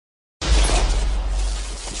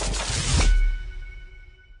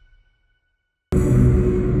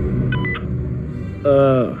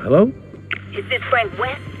Hello? Is this Frank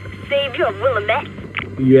West, savior of Willamette?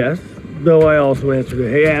 Yes, though I also answer to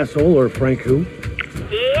hey asshole or Frank who.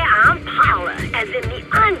 Yeah, I'm Paula, as in the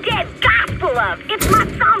undead gospel of It's My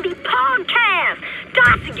Zombie Podcast.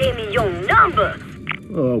 Darcy gave me your number.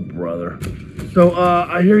 Oh, brother. So,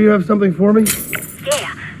 I hear you have something for me?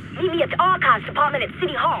 Yeah, meet me at the archives department at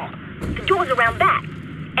City Hall. The door's around back.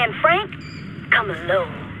 And Frank, come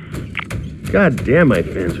alone. God damn, my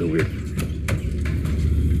fans are weird.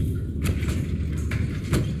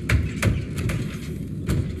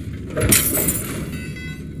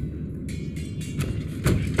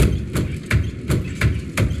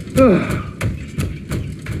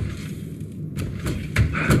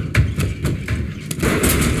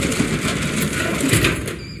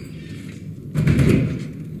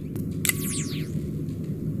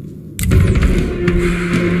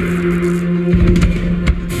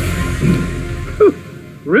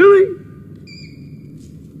 Really?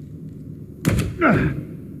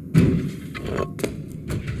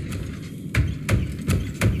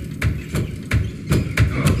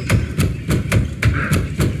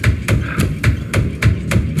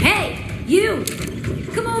 Hey, you!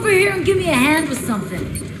 Come over here and give me a hand with something.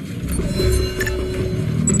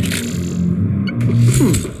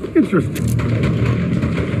 Interesting.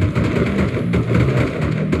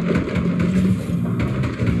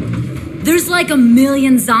 There's like a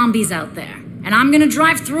million zombies out there, and I'm gonna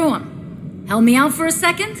drive through them. Help me out for a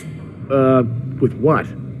second? With what?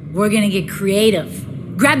 We're gonna get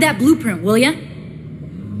creative. Grab that blueprint, will ya?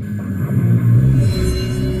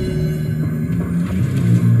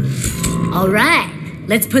 All right,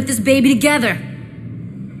 let's put this baby together.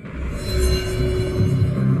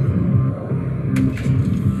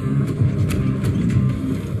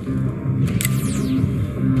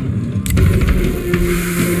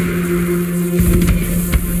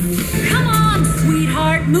 Come on,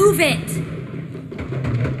 sweetheart, move it.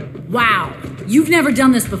 Wow, you've never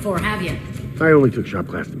done this before, have you? I only took shop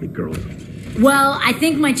class to meet girls. Well, I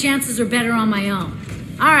think my chances are better on my own.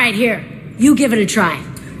 All right, here, you give it a try.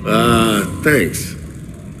 Thanks.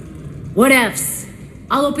 Whatevs.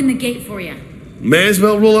 I'll open the gate for you. May as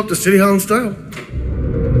well roll up to City Hall in style.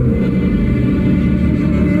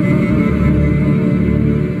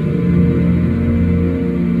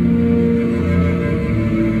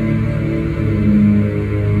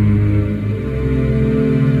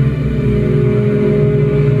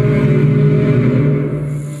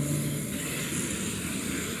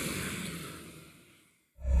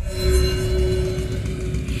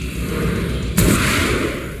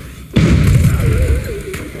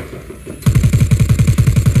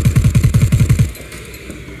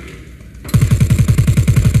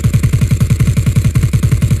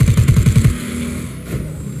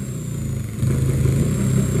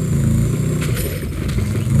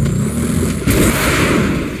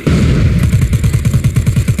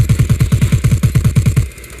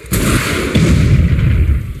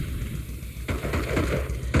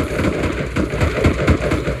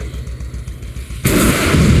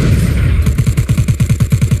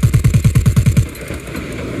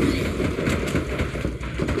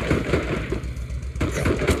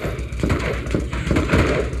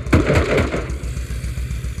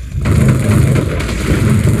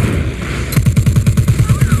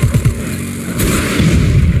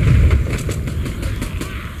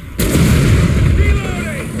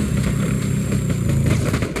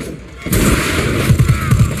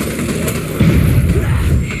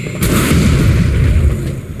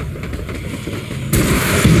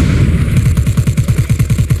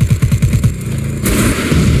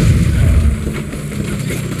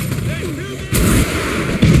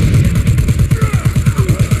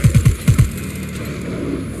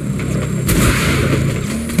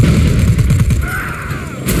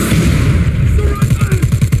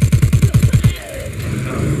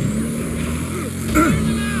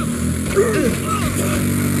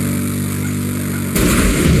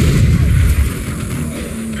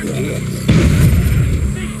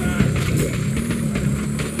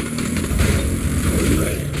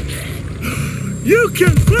 You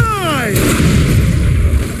can fly!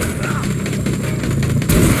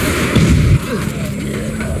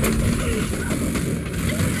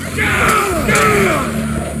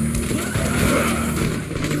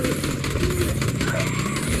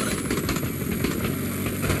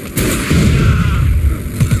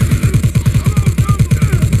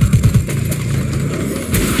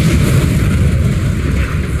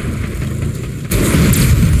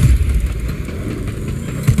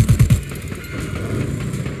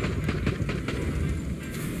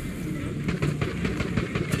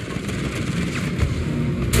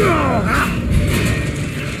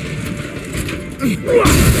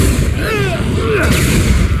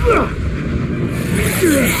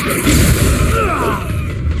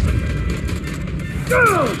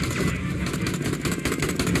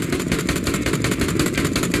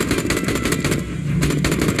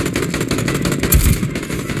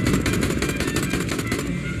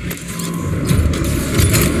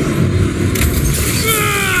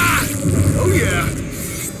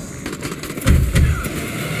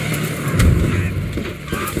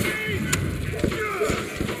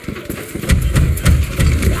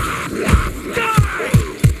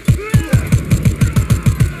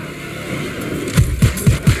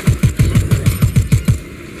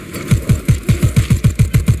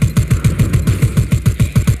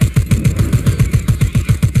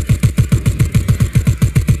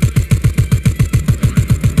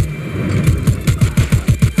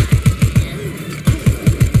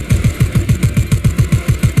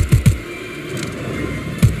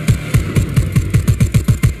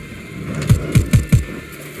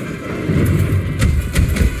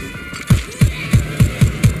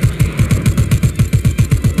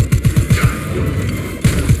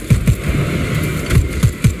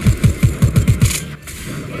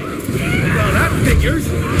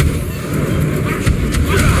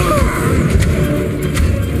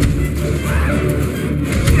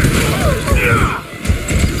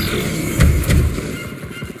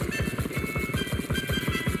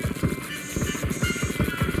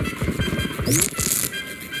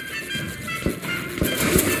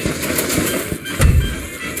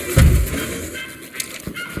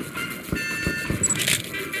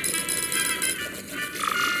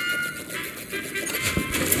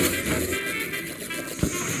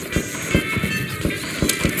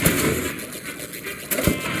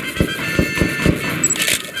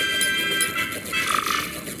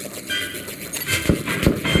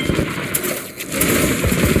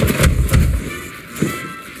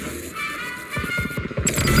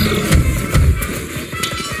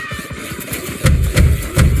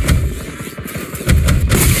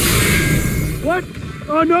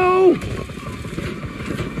 Oh no!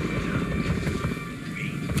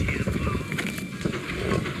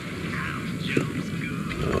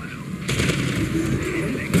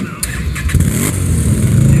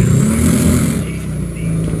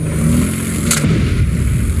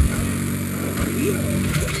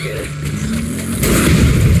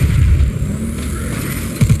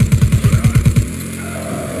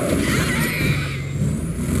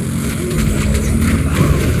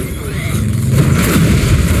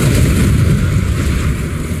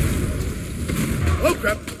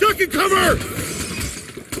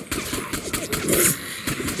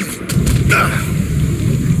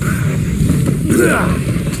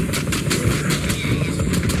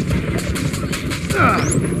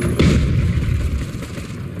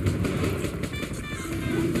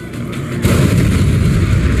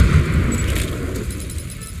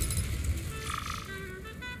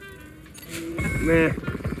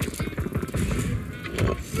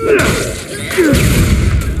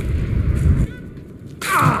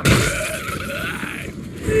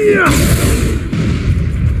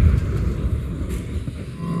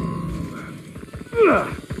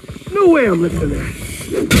 No way I'm lifting that.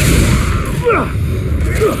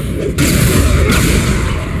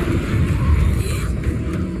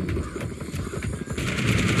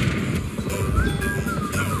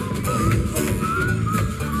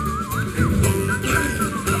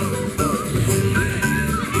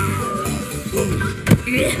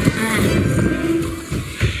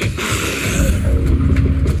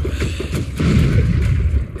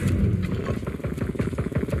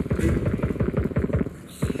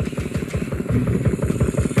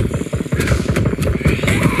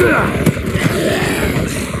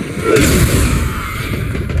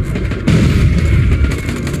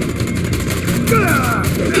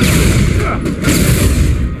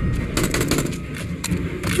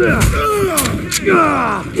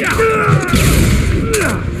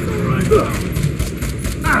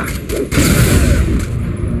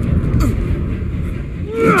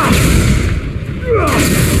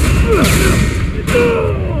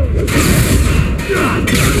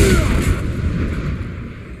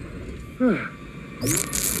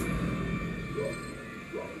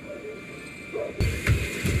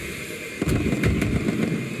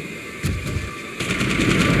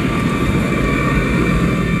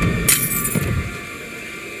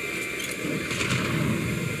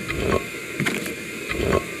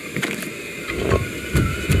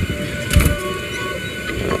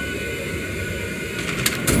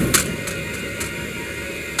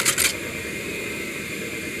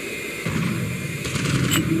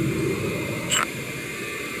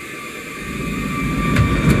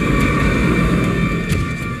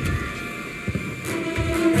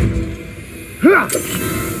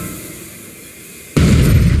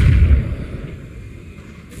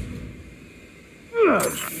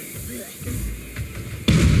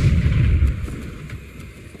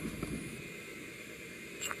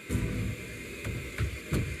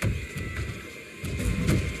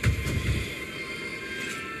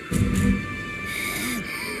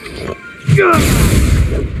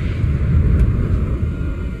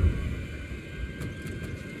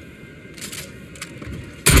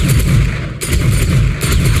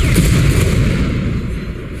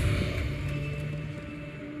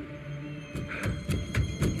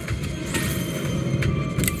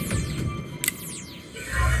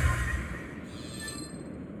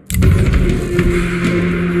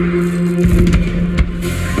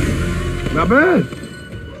 Not bad.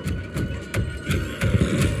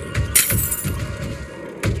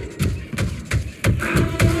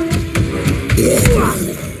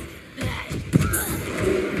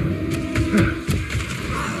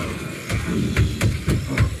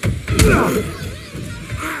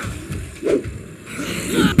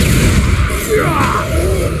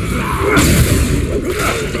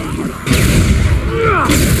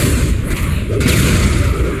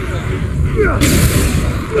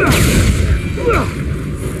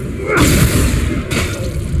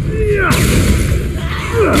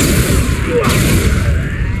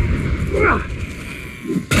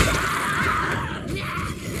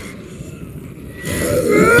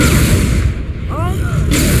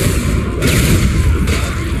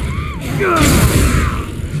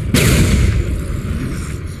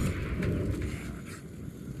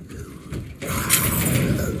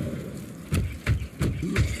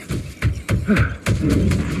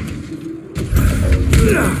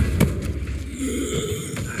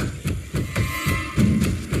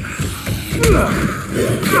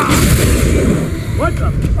 What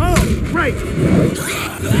the? Oh, right.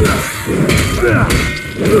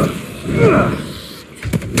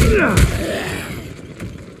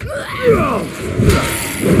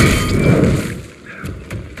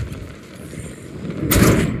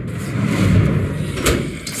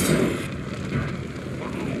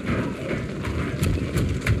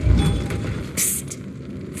 Psst.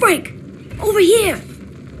 Frank, over here.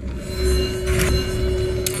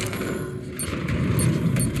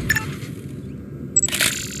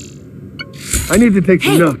 I need to take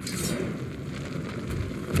some notes.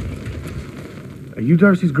 Are you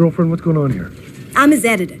Darcy's girlfriend? What's going on here? I'm his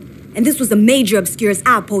editor, and this was a major obscurus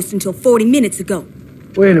outpost until 40 minutes ago.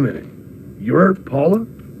 Wait a minute. You're Paula?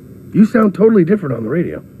 You sound totally different on the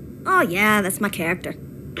radio. Oh yeah, that's my character.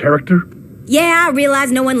 Character? Yeah, I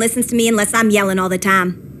realize no one listens to me unless I'm yelling all the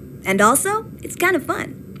time. And also, it's kind of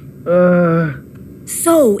fun.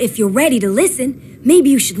 So, if you're ready to listen, maybe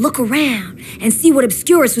you should look around and see what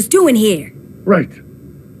Obscurus was doing here. Right.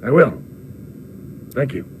 I will.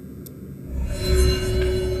 Thank you.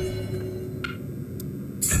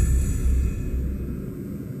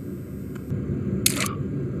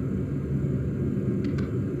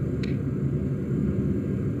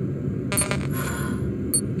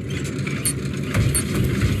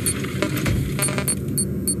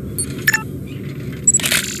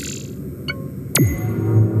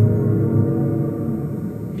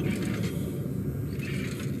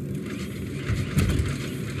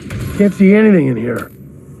 Can't see anything in here.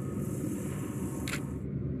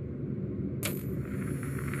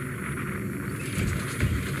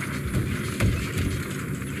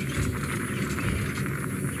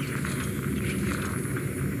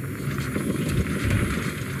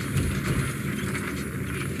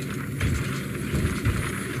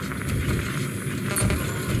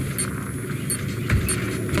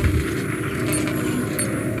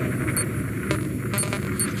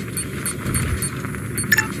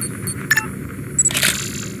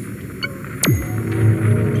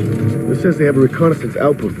 It says they have a reconnaissance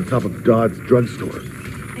outpost at the top of Dodd's drugstore.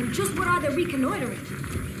 And just what are they reconnoitering?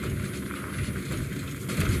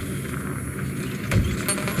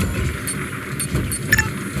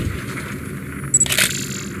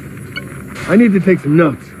 I need to take some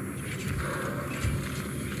notes.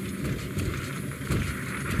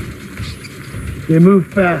 They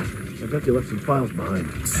move fast. I bet they left some files behind.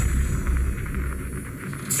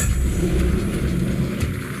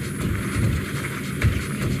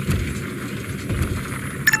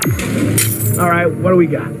 All right, what do we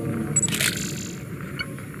got?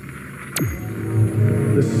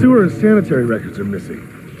 The sewer and sanitary records are missing.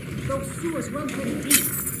 Those sewers run pretty deep.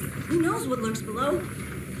 Who knows what lurks below?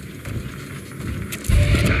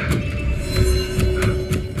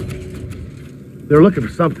 They're looking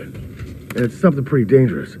for something, and it's something pretty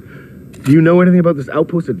dangerous. Do you know anything about this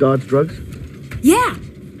outpost at Dodd's Drugs? Yeah.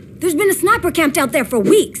 There's been a sniper camped out there for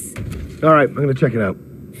weeks. All right, I'm gonna check it out.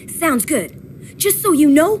 Sounds good. Just so you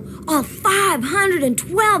know, all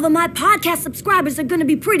 512 of my podcast subscribers are gonna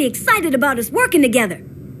be pretty excited about us working together.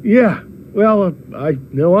 Yeah, well, I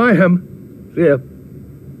know I am. See ya.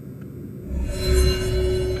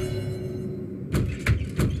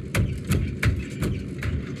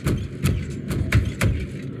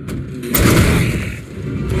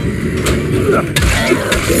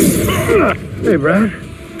 Hey, Brad.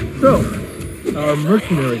 So, our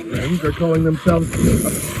mercenary friends are calling themselves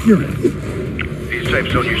obscurists. These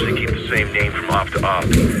types don't usually keep the same name from op to op,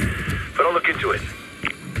 but I'll look into it.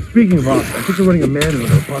 Speaking of ops, I think they're running a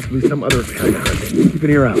manhunt or possibly some other kind of hunt. Keep an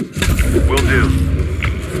ear out. Will do.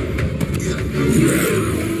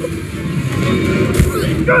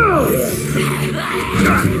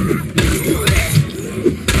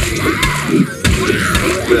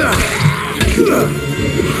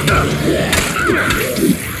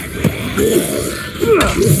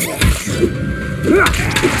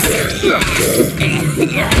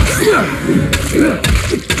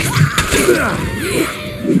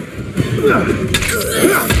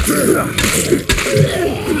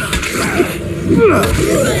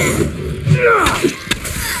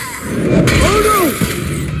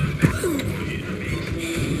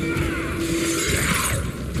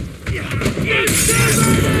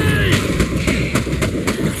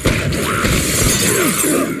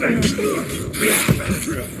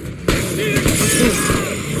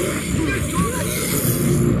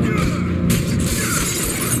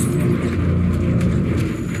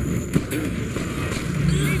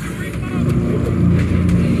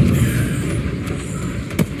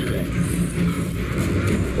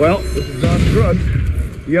 Well, this is on drugs.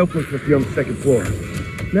 The outpost must be on the second floor.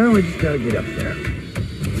 Now we just gotta get up there.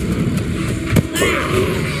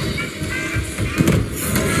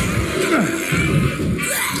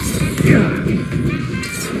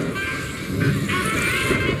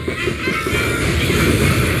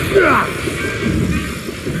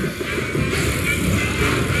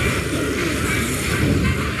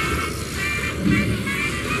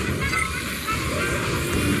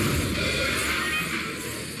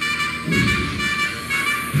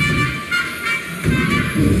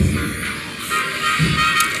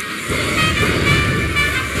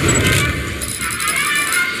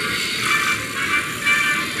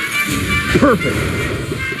 Perfect.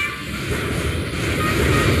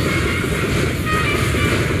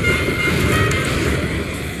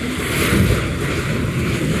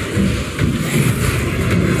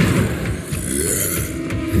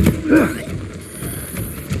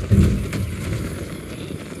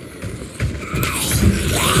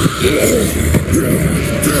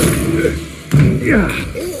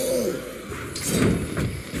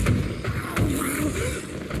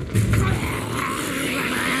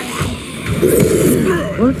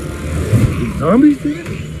 What? The zombies did it?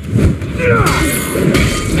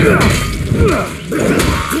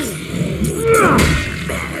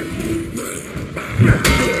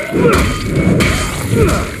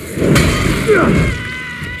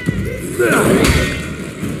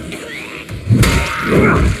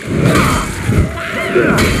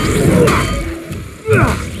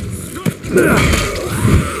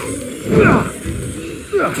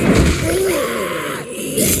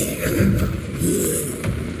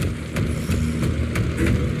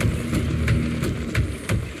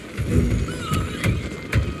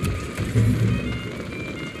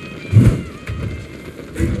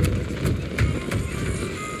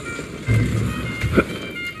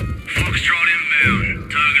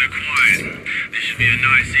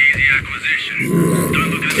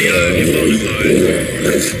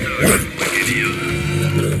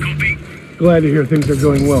 Glad to hear things are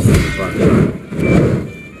going well so far.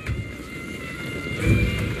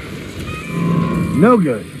 No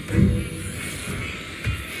good.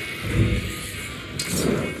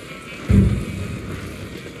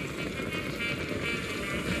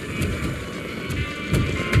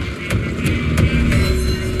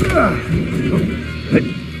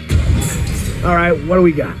 All right, what do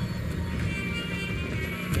we got?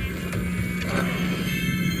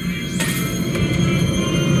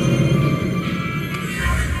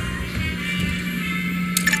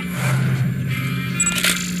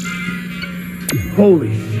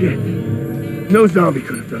 Holy shit. No zombie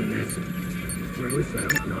could have done this. Or at least I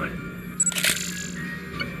hope not.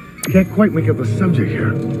 Can't quite make up the subject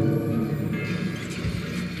here.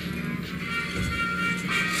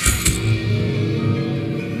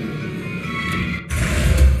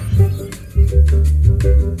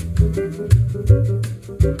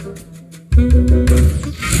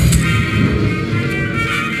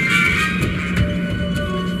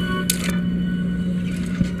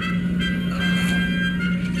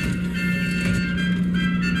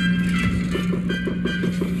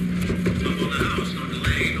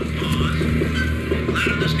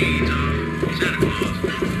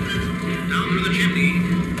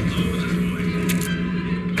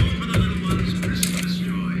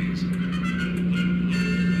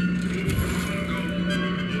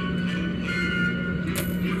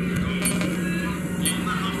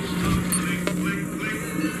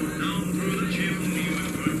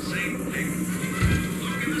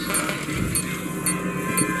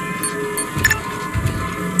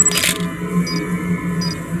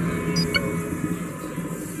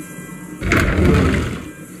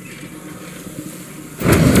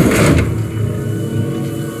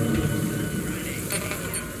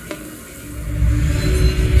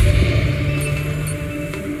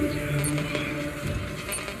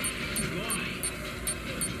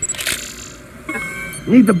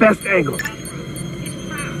 Need the best angle.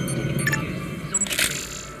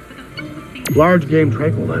 Large game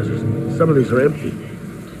tranquilizers. Some of these are empty.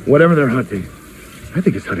 Whatever they're hunting, I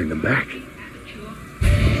think it's hunting them back.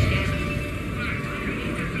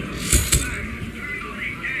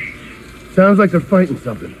 Sounds like they're fighting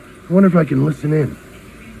something. I wonder if I can listen in.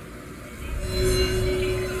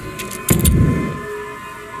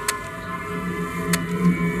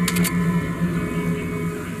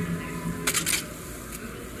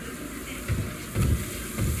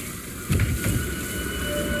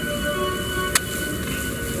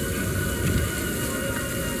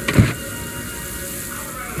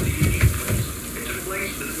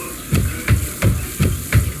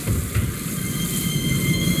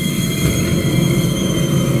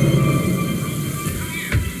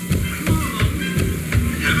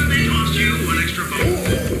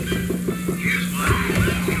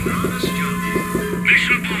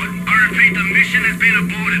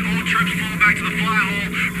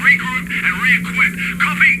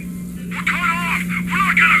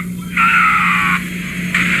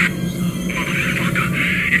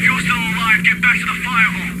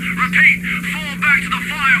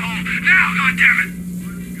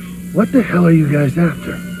 What the hell are you guys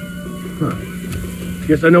after? Huh.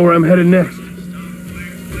 Guess I know where I'm headed next.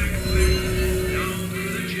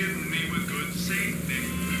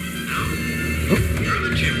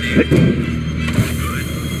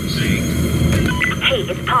 Hey,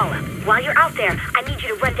 it's Paula. While you're out there, I need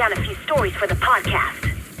you to run down a few stories for the podcast.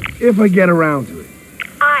 If I get around to it.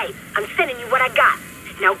 Aye, I'm sending you what I got.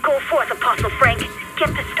 Now go forth, Apostle Frank. Get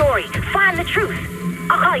the story. Find the truth.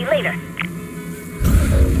 I'll call you later.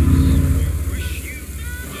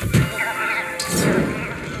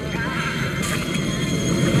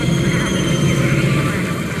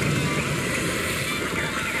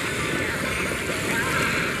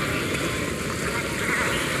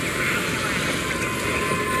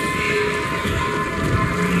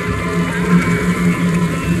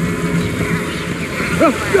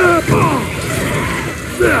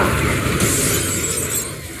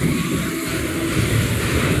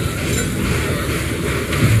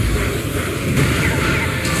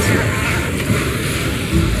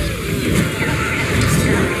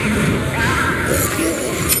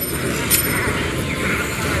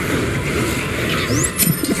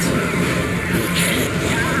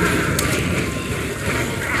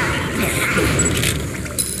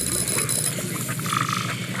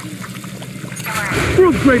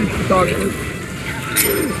 World's greatest photographer.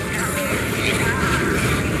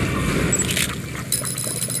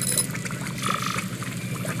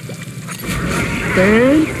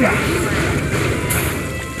 Fantastic.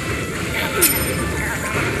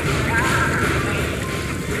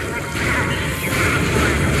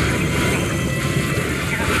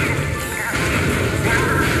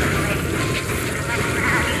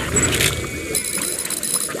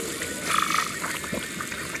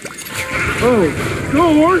 Oh,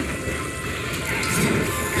 go, Lord!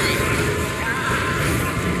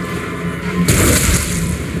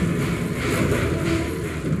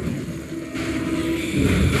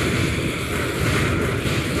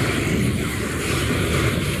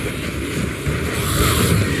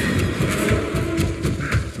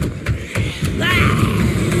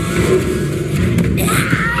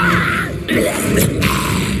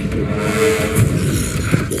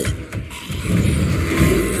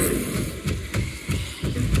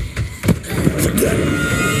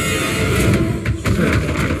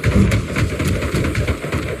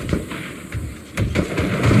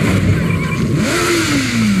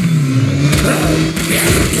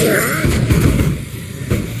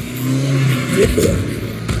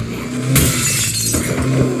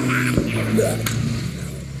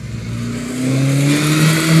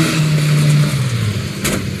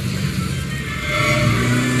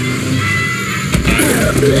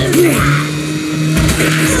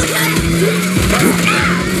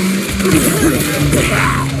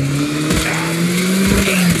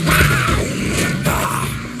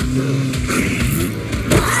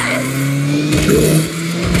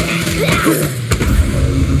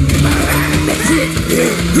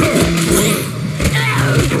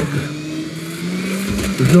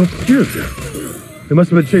 There's no security there. They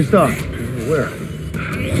must have been chased off. Where?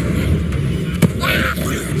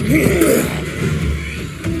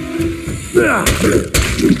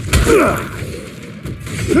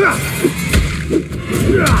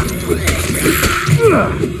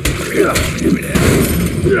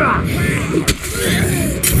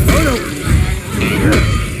 Oh no!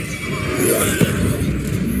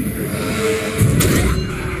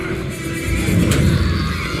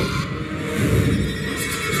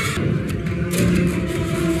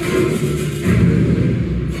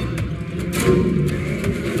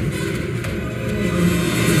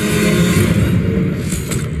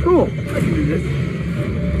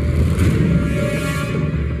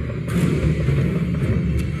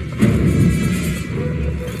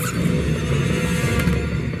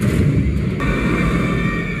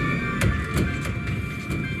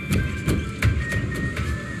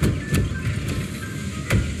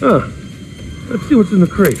 Huh. Let's see what's in the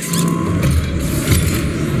crate.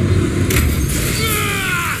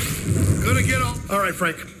 Gonna get all... All right,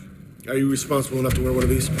 Frank. Are you responsible enough to wear one of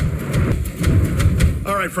these?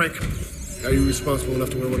 All right, Frank. Are you responsible enough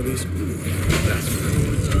to wear one of these? That's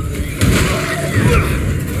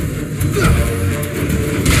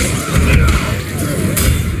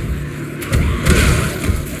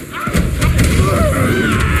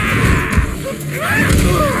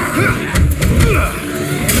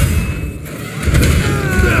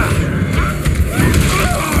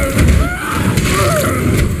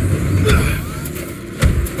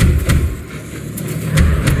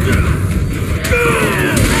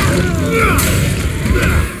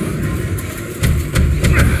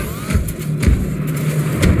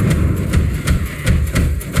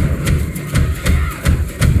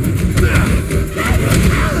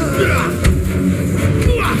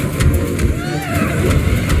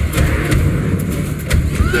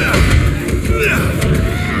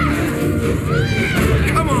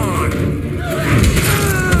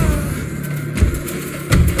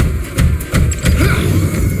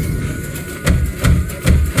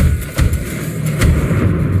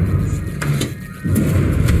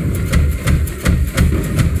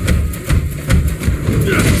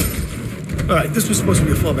This was supposed to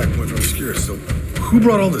be a fallback point for Obscure, so who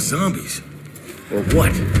brought all the zombies? Or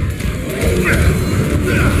what?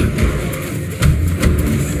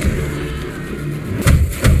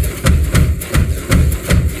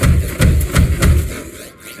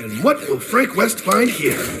 And what will Frank West find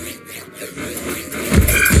here?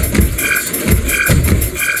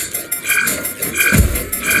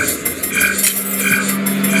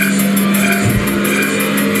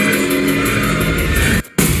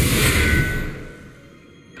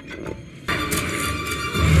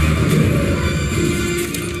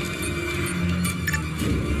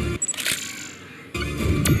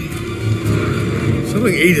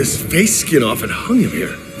 Something ate his face skin off and hung him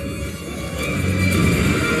here.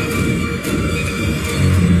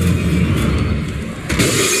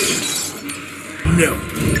 No.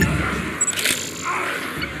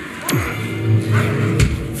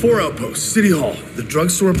 4 outposts: City Hall, the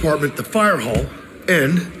drugstore apartment, the fire hall,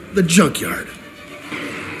 and the junkyard.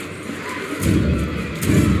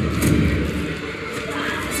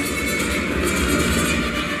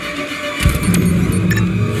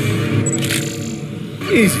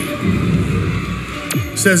 Easy.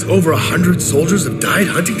 Says over 100 soldiers have died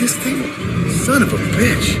hunting this thing? Son of a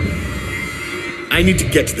bitch. I need to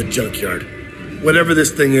get to the junkyard. Whatever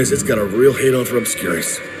this thing is, it's got a real hate-on for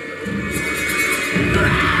Obscurus.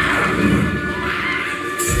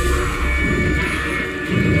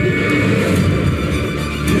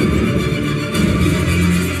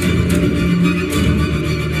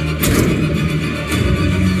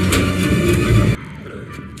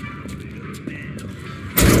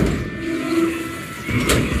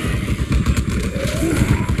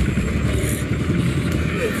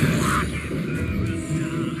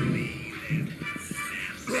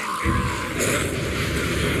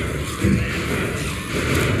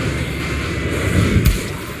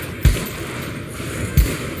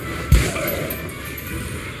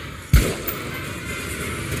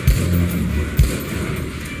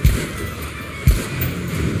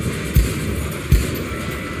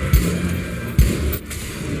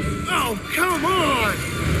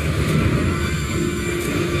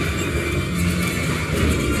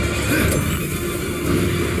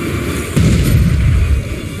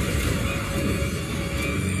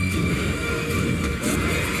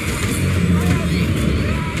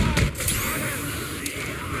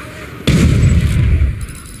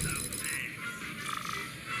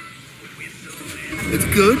 It's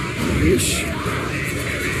good-ish.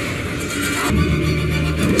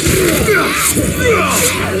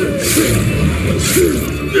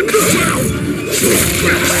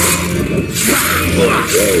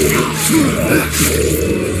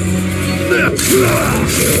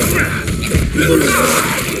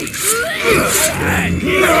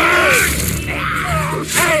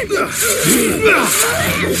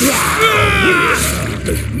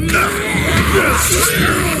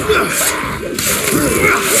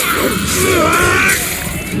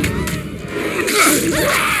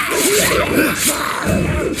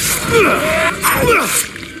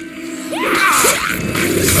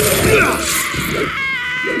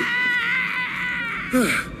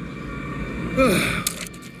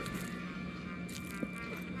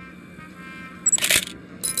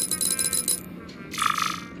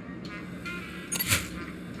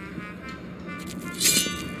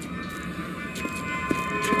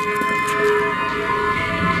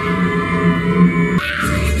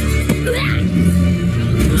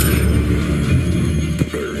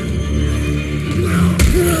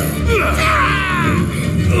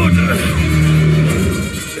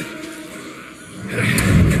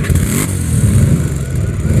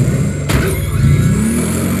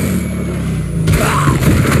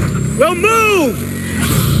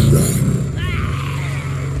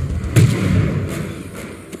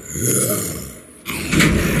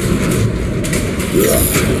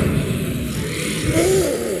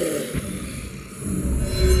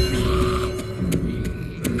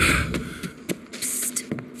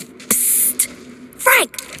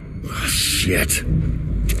 Frank! Oh, shit.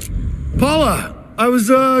 Paula, I was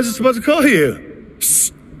just about to call you.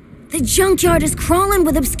 Shh! The junkyard is crawling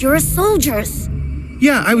with obscure soldiers.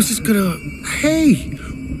 Yeah, I was just gonna... Hey,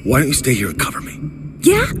 why don't you stay here and cover me?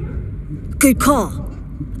 Yeah? Good call.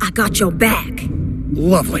 I got your back.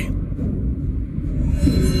 Lovely.